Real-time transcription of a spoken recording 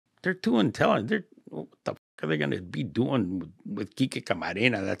They're too intelligent. What the fuck are they going to be doing with Kiki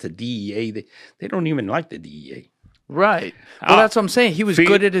Camarena? That's a DEA. They don't even like the DEA. Right. Well, that's what I'm saying. He was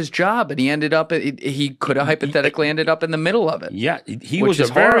good at his job, and he ended up. He could have hypothetically ended up in the middle of it. Yeah, he was a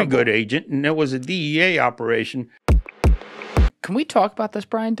very good agent, and it was a DEA operation. Can we talk about this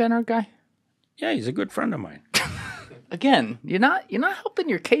Brian Denner guy? Yeah, he's a good friend of mine. Again, you're not helping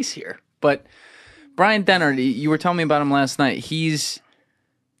your case here. But Brian Denner, you were telling me about him last night. He's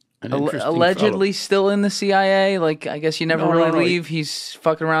allegedly still in the CIA. Like, I guess you never leave. He's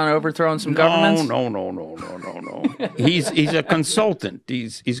fucking around overthrowing some governments. No. He's a consultant.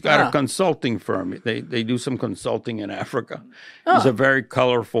 He's got a consulting firm. They do some consulting in Africa. He's a very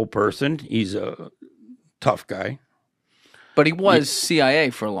colorful person. He's a tough guy. But he was CIA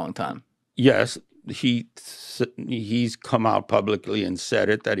for a long time. Yes, he's come out publicly and said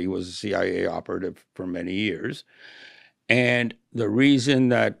it, that he was a CIA operative for many years. And the reason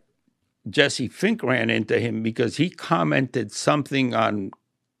that Jesse Fink ran into him, because he commented something on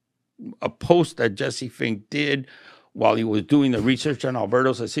a post that Jesse Fink did while he was doing the research on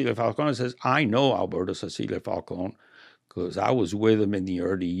Alberto Cecilia Falcone. He says, I know Alberto Cecilia Falcone because I was with him in the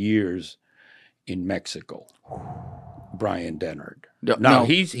early years in Mexico. Brian Dennard. No,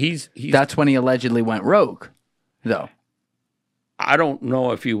 he's that's when he allegedly went rogue, though. I don't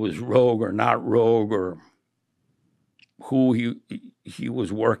know if he was rogue or not rogue or who he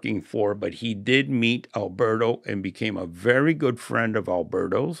was working for, but he did meet Alberto and became a very good friend of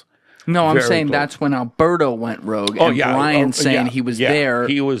Alberto's. No, I'm saying that's when Alberto went rogue. And Brian's saying he was there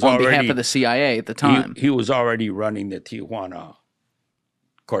on behalf of the CIA at the time. He was already running the Tijuana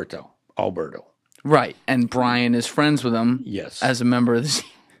cartel, Alberto. Right, and Brian is friends with him. Yes, as a member of the CIA.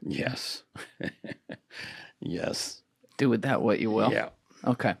 Yes, yes. Do with that what you will. Yeah.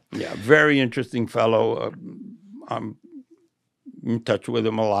 Okay. Yeah, very interesting fellow. I'm in touch with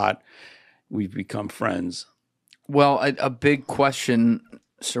him a lot. We've become friends. Well, a big question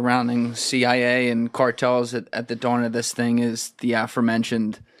surrounding CIA and cartels at the dawn of this thing is the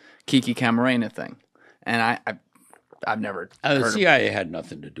aforementioned Kiki Camarena thing, and I've never heard the CIA had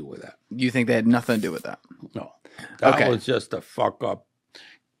nothing to do with that. You think they had nothing to do with that? No. That was just a fuck up.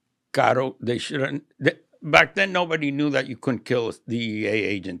 They shouldn't. Back then, nobody knew that you couldn't kill a DEA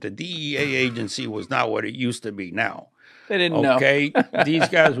agent. The DEA agency was not what it used to be now. They didn't know. Okay? These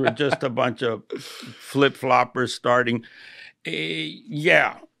guys were just a bunch of flip-floppers starting.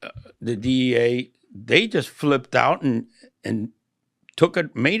 The DEA, they just flipped out and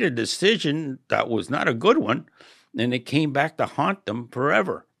made a decision that was not a good one. And it came back to haunt them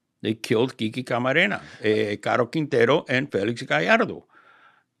forever. They killed Kiki Camarena, Caro Quintero, and Felix Gallardo.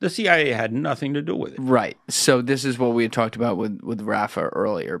 The CIA had nothing to do with it. Right. So this is what we had talked about with Rafa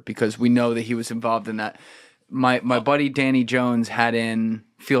earlier, because we know that he was involved in that. My buddy Danny Jones had in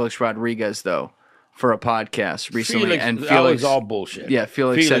Felix Rodriguez, though, for a podcast recently. Felix was all bullshit. Yeah,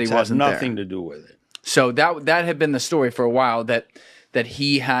 Felix said he wasn't had nothing to do with it. So that had been the story for a while, that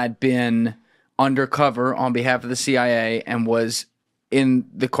he had been undercover on behalf of the CIA and was in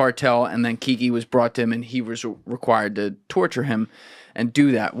the cartel, and then Kiki was brought to him and he was required to torture him and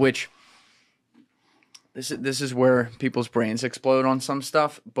do that, which this is where people's brains explode on some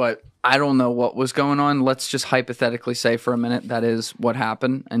stuff, but I don't know what was going on. Let's just hypothetically say for a minute that is what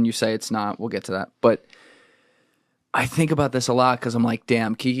happened, and you say it's not. We'll get to that. But I think about this a lot because I'm like,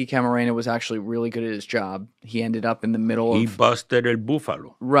 damn, Kiki Camarena was actually really good at his job. He ended up in the middle of... He busted El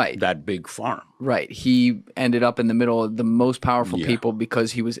Búfalo. Right. That big farm. Right. He ended up in the middle of the most powerful people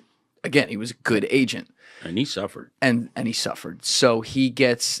because he was a good agent. And he suffered. And he suffered. So he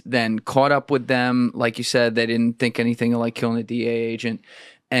gets then caught up with them. Like you said, they didn't think anything of like killing a DA agent.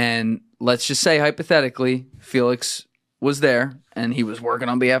 And let's just say, hypothetically, Felix was there and he was working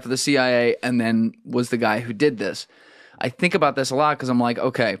on behalf of the CIA and then was the guy who did this. I think about this a lot because I'm like,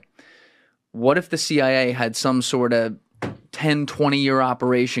 okay, what if the CIA had some sort of 10, 20-year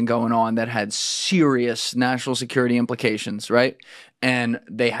operation going on that had serious national security implications, right? And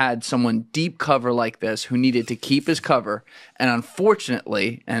they had someone deep cover like this who needed to keep his cover. And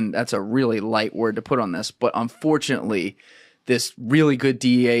unfortunately, and that's a really light word to put on this, but unfortunately, this really good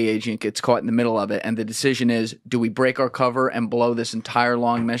DEA agent gets caught in the middle of it. And the decision is, do we break our cover and blow this entire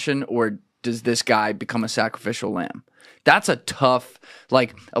long mission, or does this guy become a sacrificial lamb? That's a tough,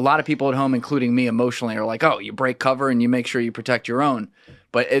 like, a lot of people at home, including me emotionally, are like, oh, you break cover and you make sure you protect your own.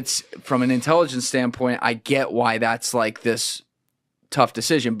 But it's, from an intelligence standpoint, I get why that's like this tough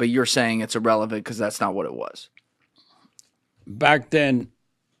decision, but you're saying it's irrelevant because that's not what it was. Back then,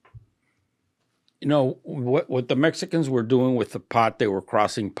 you know, what the Mexicans were doing with the pot, they were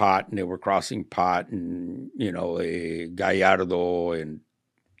crossing pot, and you know, Gallardo and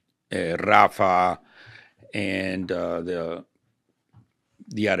Rafa and the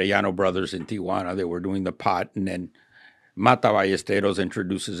Arellano brothers in Tijuana. They were doing the pot, and then Mata Ballesteros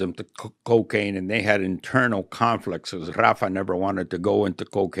introduces them to cocaine, and they had internal conflicts because Rafa never wanted to go into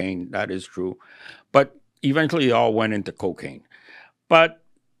cocaine. That is true. But eventually they all went into cocaine. But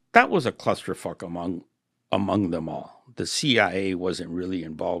that was a clusterfuck among them all. The CIA wasn't really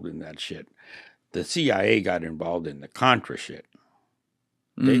involved in that shit. The CIA got involved in the Contra shit.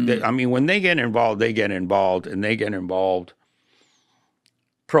 I mean, when they get involved, and they get involved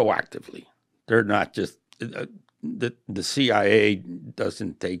proactively. They're not just the CIA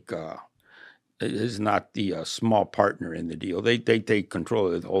doesn't take is not the small partner in the deal. They take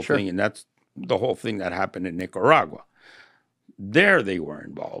control of the whole thing, and that's the whole thing that happened in Nicaragua. There they were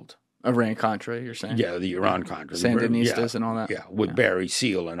involved. Iran Contra, you're saying? Yeah, the Iran Contra, Sandinistas and all that. Yeah, with Barry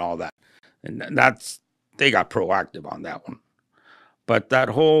Seal and all that, and they got proactive on that one. But that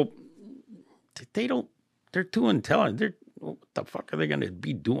whole they're too intelligent. What the fuck are they going to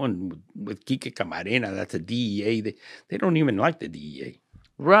be doing with Kiki Camarena? That's a DEA. They don't even like the DEA.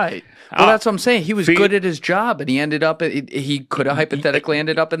 Right. Well, that's what I'm saying. He was good at his job, and he ended up. He could have hypothetically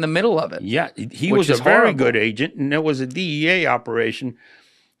ended up in the middle of it. Yeah, he was a very good agent, and there was a DEA operation.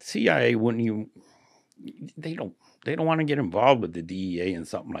 CIA wouldn't even. They don't want to get involved with the DEA and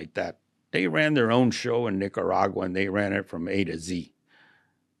something like that. They ran their own show in Nicaragua, and they ran it from A to Z.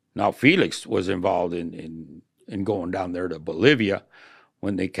 Now Felix was involved in going down there to Bolivia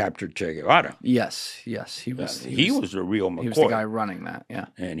when they captured Che Guevara. Yes, he was. He was the real McCoy. He was the guy running that. Yeah,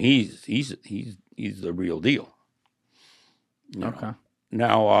 and he's the real deal. Okay. Know.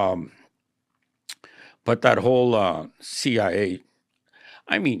 Now, but that whole CIA,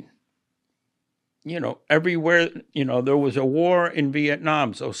 I mean, everywhere, there was a war in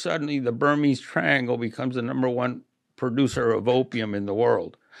Vietnam, so suddenly the Burmese Triangle becomes the number one producer of opium in the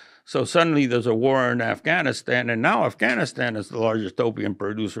world. So suddenly there's a war in Afghanistan, and now Afghanistan is the largest opium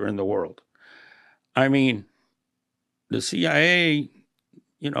producer in the world. I mean, the CIA,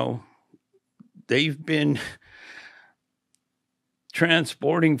 they've been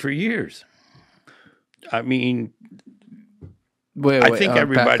transporting for years. I mean, I think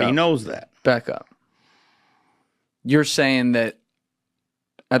everybody knows that. Back up. You're saying that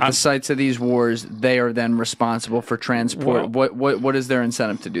at the sites of these wars, they are then responsible for transport. What is their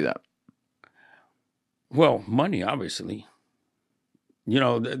incentive to do that? Well, money, obviously.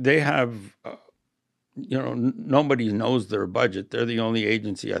 They have, nobody knows their budget. They're the only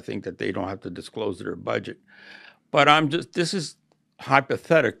agency, I think, that they don't have to disclose their budget. But this is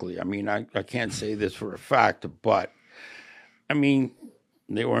hypothetically. I mean, I can't say this for a fact, but I mean,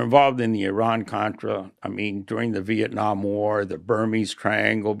 they were involved in the Iran-Contra. I mean, during the Vietnam War, the Burmese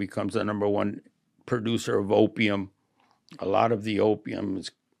Triangle becomes the number one producer of opium. A lot of the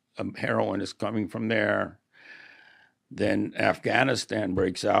heroin is coming from there. Then Afghanistan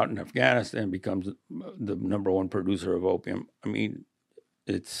breaks out, and Afghanistan becomes the number one producer of opium. I mean,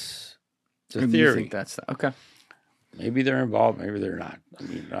 it's a theory. You think that's okay? Maybe they're involved, maybe they're not. I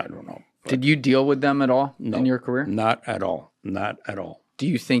mean, I don't know. Did you deal with them at all in your career? Not at all. Not at all. Do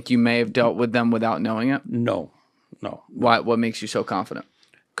you think you may have dealt with them without knowing it? No. Why? What makes you so confident?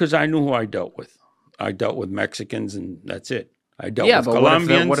 Because I knew who I dealt with. I dealt with Mexicans, and that's it. I dealt with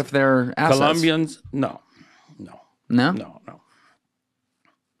Colombians. What if they're assets? Colombians? No.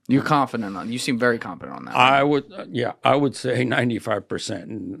 You're confident on. You seem very confident on that. I would say 95%,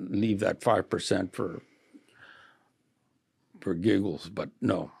 and leave that 5% for giggles. But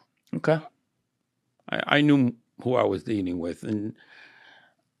no. Okay. I knew who I was dealing with, and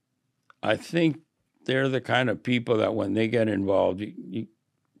I think they're the kind of people that when they get involved, you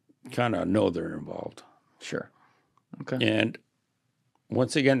kind of know they're involved. Sure. Okay. And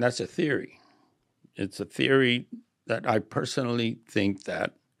once again, that's a theory. It's a theory that I personally think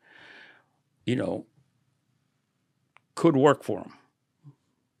that, could work for them.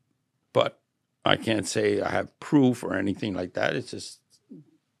 But I can't say I have proof or anything like that. It's just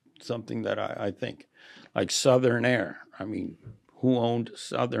something that I think. Like Southern Air. I mean, who owned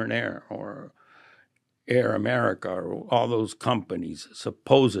Southern Air or Air America or all those companies?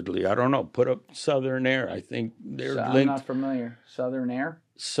 Supposedly, I don't know. Put up Southern Air. I think they're linked. I'm not familiar. Southern Air?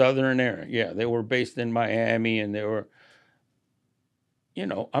 Southern Air, yeah. They were based in Miami, and they were,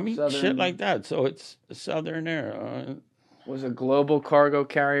 shit like that. So it's Southern Air. Was a global cargo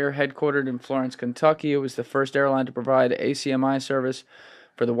carrier headquartered in Florence, Kentucky. It was the first airline to provide ACMI service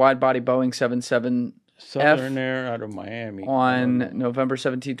for the wide-body Boeing 777 Southern Air out of Miami. On November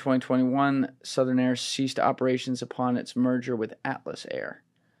 17, 2021, Southern Air ceased operations upon its merger with Atlas Air.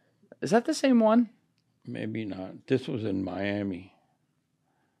 Is that the same one? Maybe not. This was in Miami.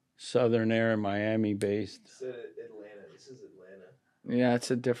 Southern Air, Miami based. Atlanta. This is Atlanta. Yeah,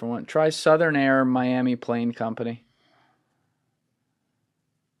 it's a different one. Try Southern Air Miami Plane Company.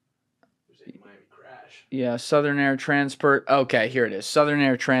 There's a Miami crash. Yeah, Southern Air Transport. Okay, here it is. Southern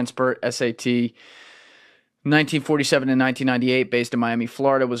Air Transport, SAT. 1947 and 1998, based in Miami,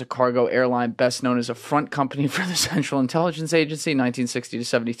 Florida, was a cargo airline best known as a front company for the Central Intelligence Agency, 1960 to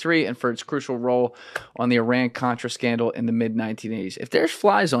 73, and for its crucial role on the Iran-Contra scandal in the mid-1980s. If there's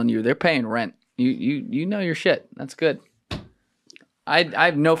flies on you, they're paying rent. You know your shit. That's good. I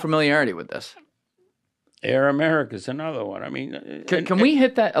have no familiarity with this. Air America's another one. I mean, Can we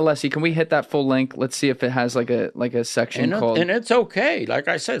hit that, Alessi? Can we hit that full link? Let's see if it has like a section called. And it's okay. Like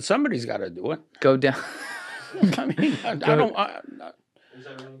I said, somebody's got to do it. Go down. I mean, I don't.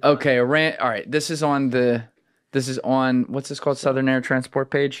 Okay, Iran. All right, this is on what's this called? Southern Air Transport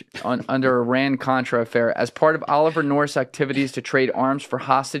page under Iran Contra affair. As part of Oliver North's activities to trade arms for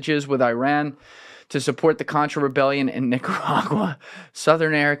hostages with Iran to support the Contra rebellion in Nicaragua,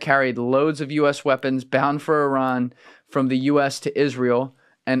 Southern Air carried loads of U.S. weapons bound for Iran from the U.S. to Israel,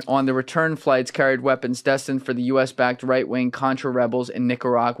 and on the return flights carried weapons destined for the U.S.-backed right-wing Contra rebels in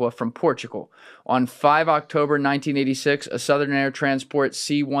Nicaragua from Portugal. On 5 October 1986, a Southern Air Transport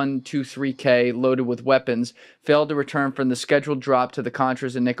C-123K loaded with weapons failed to return from the scheduled drop to the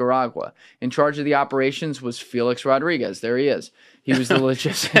Contras in Nicaragua. In charge of the operations was Felix Rodriguez. There he is. He was the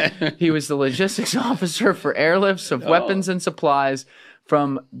logistics officer for airlifts of weapons and supplies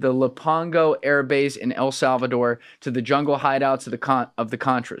from the Lepango Air Base in El Salvador to the jungle hideouts of the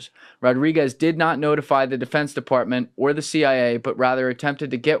Contras. Rodriguez did not notify the Defense Department or the CIA, but rather attempted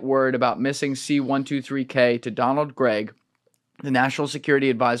to get word about missing C-123K to Donald Gregg, the National Security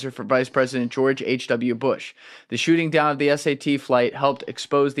Advisor for Vice President George H.W. Bush. The shooting down of the SAT flight helped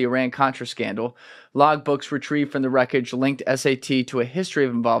expose the Iran-Contra scandal. Logbooks retrieved from the wreckage linked SAT to a history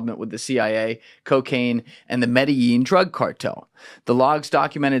of involvement with the CIA, cocaine, and the Medellin drug cartel. The logs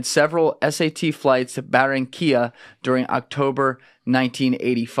documented several SAT flights to Barranquilla during October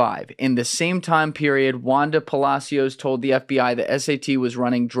 1985. In the same time period, Wanda Palacios told the FBI that SAT was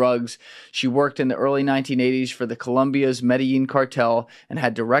running drugs. She worked in the early 1980s for the Colombia's Medellin cartel and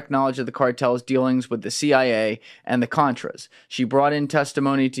had direct knowledge of the cartel's dealings with the CIA and the Contras. She brought in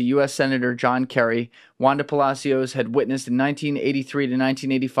testimony to U.S. Senator John Kerry. Wanda Palacios had witnessed in 1983 to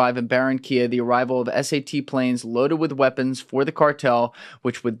 1985 in Barranquilla the arrival of SAT planes loaded with weapons for the cartel,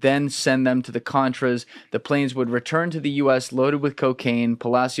 which would then send them to the Contras. The planes would return to the U.S. loaded with cocaine.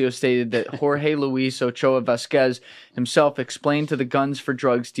 Palacios stated that Jorge Luis Ochoa Vasquez himself explained to the Guns for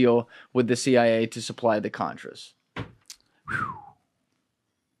Drugs deal with the CIA to supply the Contras.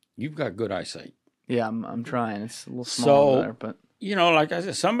 You've got good eyesight. Yeah, I'm trying. It's a little small there, but you know, like I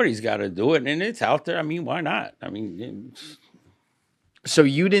said, somebody's got to do it, and it's out there. I mean, why not? I mean, so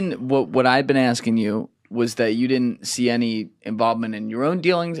you didn't. What I've been asking you was that you didn't see any involvement in your own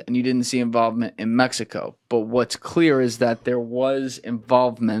dealings, and you didn't see involvement in Mexico. But what's clear is that there was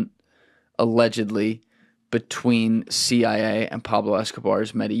involvement, allegedly, between CIA and Pablo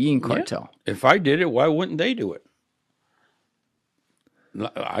Escobar's Medellin cartel. Yeah. If I did it, why wouldn't they do it?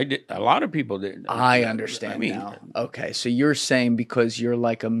 I did. A lot of people did. I understand now. Okay, so you're saying because you're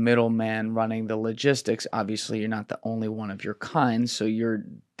like a middleman running the logistics, obviously you're not the only one of your kind. So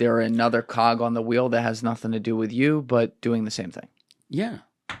they're another cog on the wheel that has nothing to do with you, but doing the same thing. Yeah,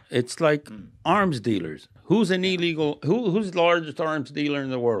 it's like arms dealers. Who's an illegal? Who's the largest arms dealer in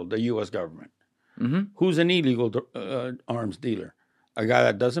the world? The U.S. government. Mm-hmm. Who's an illegal arms dealer? A guy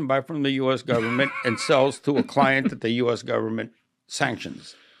that doesn't buy from the U.S. government and sells to a client that the U.S. government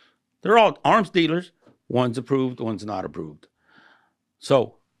sanctions. They're all arms dealers. One's approved, one's not approved.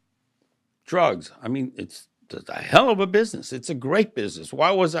 So, drugs. I mean, it's a hell of a business. It's a great business.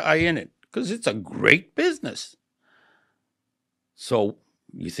 Why was I in it? Because it's a great business. So,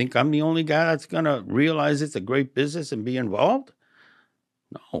 you think I'm the only guy that's going to realize it's a great business and be involved?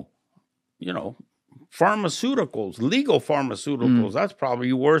 No. You know, pharmaceuticals, legal pharmaceuticals, that's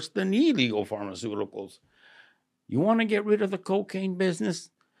probably worse than illegal pharmaceuticals. You want to get rid of the cocaine business?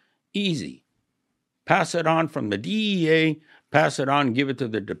 Easy. Pass it on from the DEA, pass it on, give it to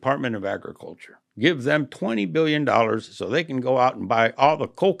the Department of Agriculture. Give them $20 billion so they can go out and buy all the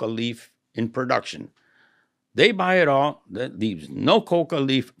coca leaf in production. They buy it all. That leaves no coca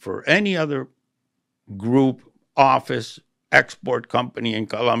leaf for any other group, office, export company in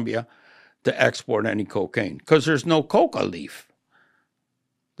Colombia to export any cocaine because there's no coca leaf.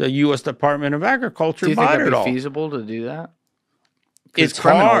 The U.S. Department of Agriculture bought it all. Do you think it'd be feasible to do that? It's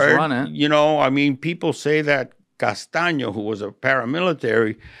hard. Run it. You know, I mean, people say that Castaño, who was a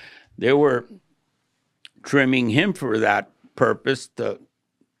paramilitary, they were trimming him for that purpose to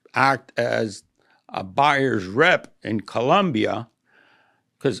act as a buyer's rep in Colombia,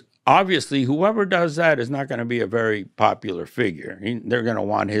 because obviously whoever does that is not going to be a very popular figure. They're going to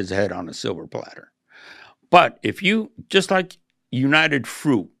want his head on a silver platter. But if you, just like United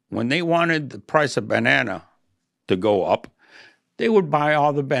Fruit, when they wanted the price of banana to go up, they would buy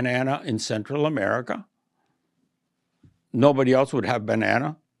all the banana in Central America. Nobody else would have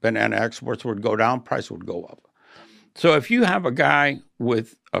banana. Banana exports would go down, price would go up. So if you have a guy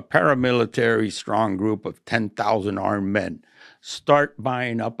with a paramilitary strong group of 10,000 armed men, start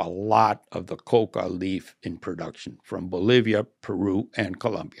buying up a lot of the coca leaf in production from Bolivia, Peru, and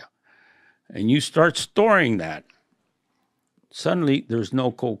Colombia. And you start storing that, suddenly there's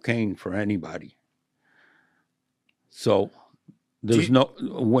no cocaine for anybody. So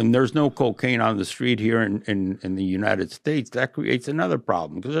when there's no cocaine on the street here in the United States, that creates another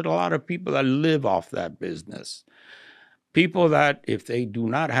problem because there's a lot of people that live off that business. People that, if they do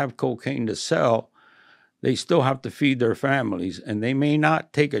not have cocaine to sell, they still have to feed their families, and they may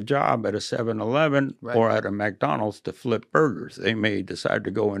not take a job at a 7-Eleven or at a McDonald's to flip burgers. They may decide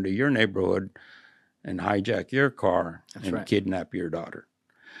to go into your neighborhood and hijack your car and kidnap your daughter.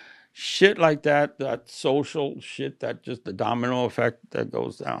 Shit like that, that social shit, that just the domino effect that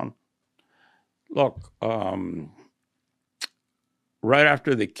goes down. Look, right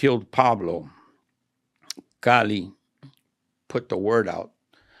after they killed Pablo, Cali put the word out.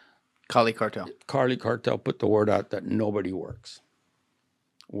 Cali Cartel. Cali Cartel put the word out that nobody works.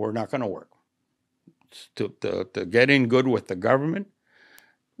 We're not going to work. To get in good with the government,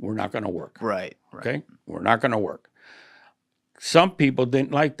 we're not going to work. Right. Okay? We're not going to work. Some people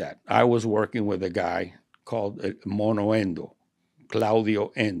didn't like that. I was working with a guy called Mono Endo,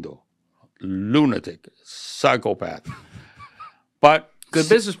 Claudio Endo, lunatic, psychopath. But good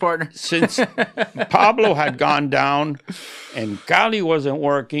business partner. Since Pablo had gone down and Cali wasn't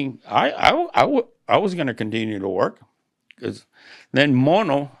working, I was going to continue to work. Because then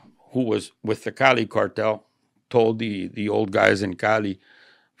Mono, who was with the Cali cartel, told the old guys in Cali,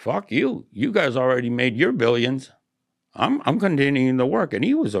 fuck you. You guys already made your billions. I'm continuing to work. And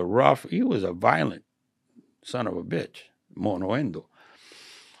he was a violent son of a bitch, Mono Endo.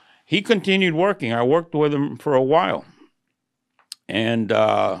 He continued working. I worked with him for a while. And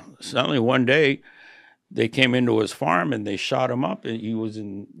suddenly one day they came into his farm and they shot him up. And he was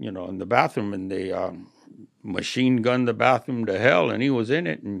in the bathroom, and they machine gunned the bathroom to hell, and he was in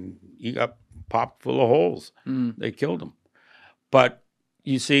it, and he got popped full of holes. They killed him. But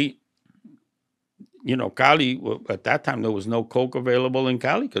you see, Cali, at that time, there was no coke available in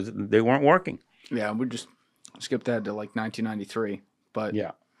Cali because they weren't working. Yeah, we just skipped that to like 1993. But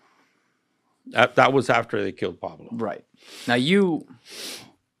yeah. That was after they killed Pablo. Right. Now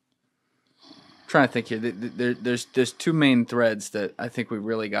trying to think here. There's two main threads that I think we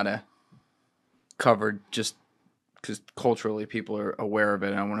really got to cover just because culturally people are aware of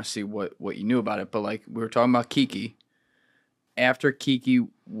it, and I want to see what you knew about it. But like we were talking about Kiki. After Kiki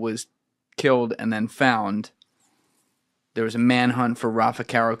was killed and then found, there was a manhunt for Rafa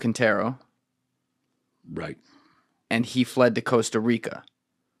Caro Quintero. Right. And he fled to Costa Rica,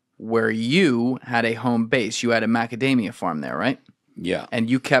 where you had a home base. You had a macadamia farm there, right? Yeah. And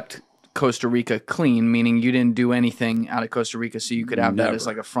you kept Costa Rica clean, meaning you didn't do anything out of Costa Rica so you could have that as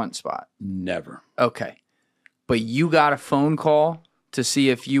like a front spot. Never. Okay. But you got a phone call to see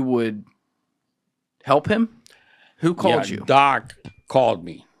if you would help him? Who called you? Doc called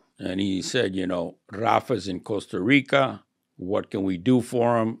me, and he said, Rafa's in Costa Rica. What can we do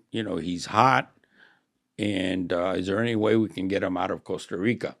for him? He's hot. And is there any way we can get him out of Costa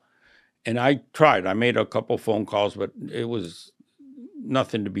Rica? And I tried. I made a couple phone calls, but it was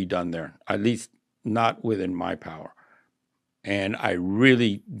nothing to be done there, at least not within my power. And I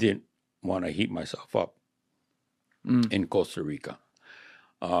really didn't want to heat myself up in Costa Rica.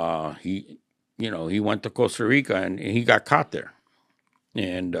 He went to Costa Rica and he got caught there.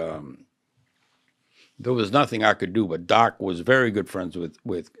 And there was nothing I could do, but Doc was very good friends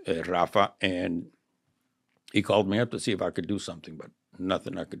with Rafa, and he called me up to see if I could do something, but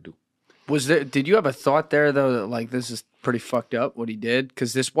nothing I could do. Did you have a thought there, though, that like this is pretty fucked up what he did?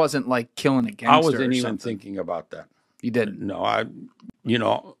 Because this wasn't like killing a gangster. I wasn't even thinking about that. You didn't?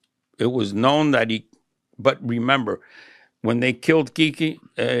 No, it was known that but remember, when they killed Kiki,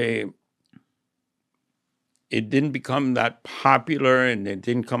 it didn't become that popular and it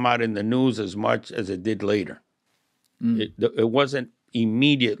didn't come out in the news as much as it did later. It wasn't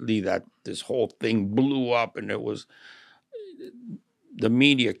immediately that this whole thing blew up, and it was the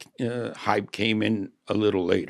media hype came in a little later.